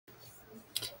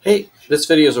Hey, this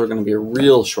video is going to be a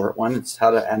real short one. It's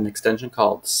how to add an extension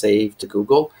called Save to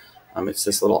Google. It's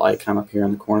this little icon up here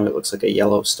in the corner that looks like a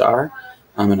yellow star,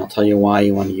 and I'll tell you why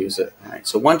you want to use it. All right,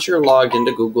 so once you're logged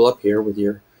into Google up here with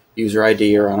your user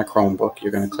ID or on a Chromebook,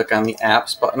 you're going to click on the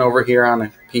Apps button over here on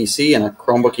a PC. And a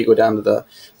Chromebook, you go down to the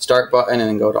Start button and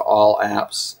then go to All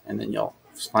Apps, and then you'll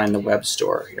find the web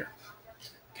store here.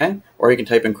 Okay, or you can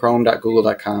type in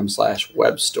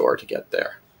chrome.google.com/webstore to get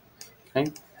there.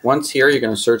 Okay. Once here, you're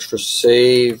going to search for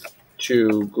Save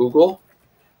to Google.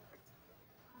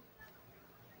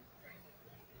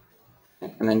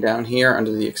 And then down here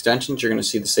under the extensions, you're going to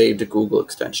see the Save to Google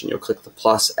extension. You'll click the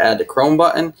plus Add to Chrome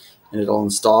button, and it'll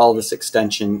install this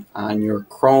extension on your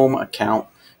Chrome account,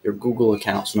 your Google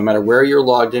account. So no matter where you're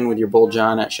logged in with your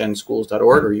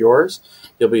bulljohn@shenschools.org or yours,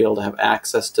 you'll be able to have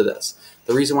access to this.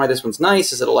 The reason why this one's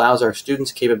nice is it allows our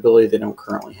students capability they don't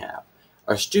currently have.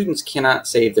 Our students cannot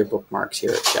save their bookmarks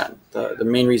here at Shen. The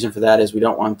main reason for that is we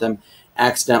don't want them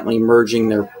accidentally merging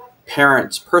their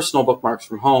parents' personal bookmarks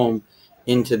from home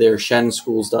into their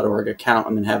shenschools.org account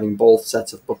and then having both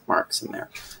sets of bookmarks in there.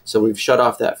 So we've shut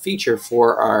off that feature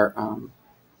for our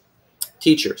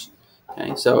teachers.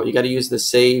 Okay, so you got to use the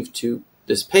Save to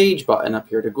this page button up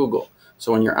here to Google.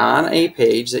 So when you're on a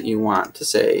page that you want to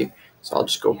save, so I'll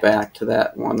just go back to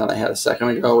that one that I had a second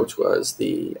ago, which was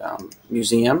the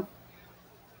museum.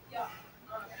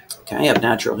 Okay, I have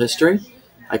natural history.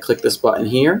 I click this button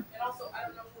here.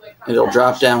 It'll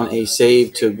drop down a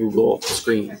Save to Google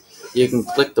screen. You can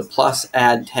click the plus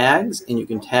Add tags, and you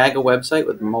can tag a website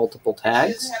with multiple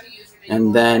tags,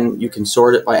 and then you can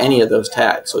sort it by any of those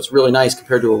tags. So it's really nice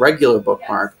compared to a regular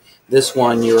bookmark. This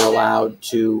one you're allowed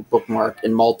to bookmark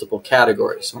in multiple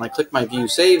categories. So when I click my View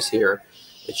Saves here,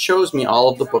 it shows me all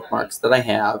of the bookmarks that I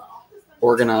have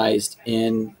organized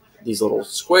in these little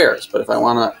squares. But if I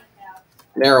want to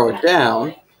narrow it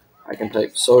down, I can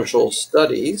type social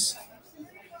studies,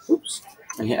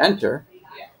 and hit enter,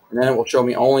 and then it will show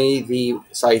me only the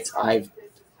sites I've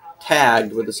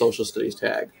tagged with the social studies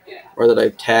tag, or that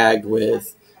I've tagged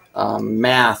with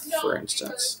math, for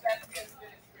instance.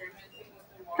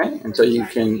 Okay, and so you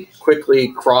can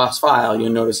quickly cross-file. You'll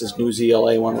notice this new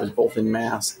ZLA one was both in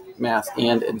math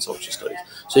and in social studies.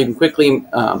 So you can quickly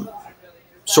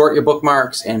sort your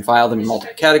bookmarks and file them in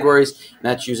multiple categories, and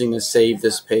that's using the Save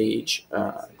This Page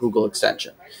Google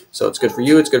extension. So it's good for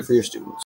you, it's good for your students.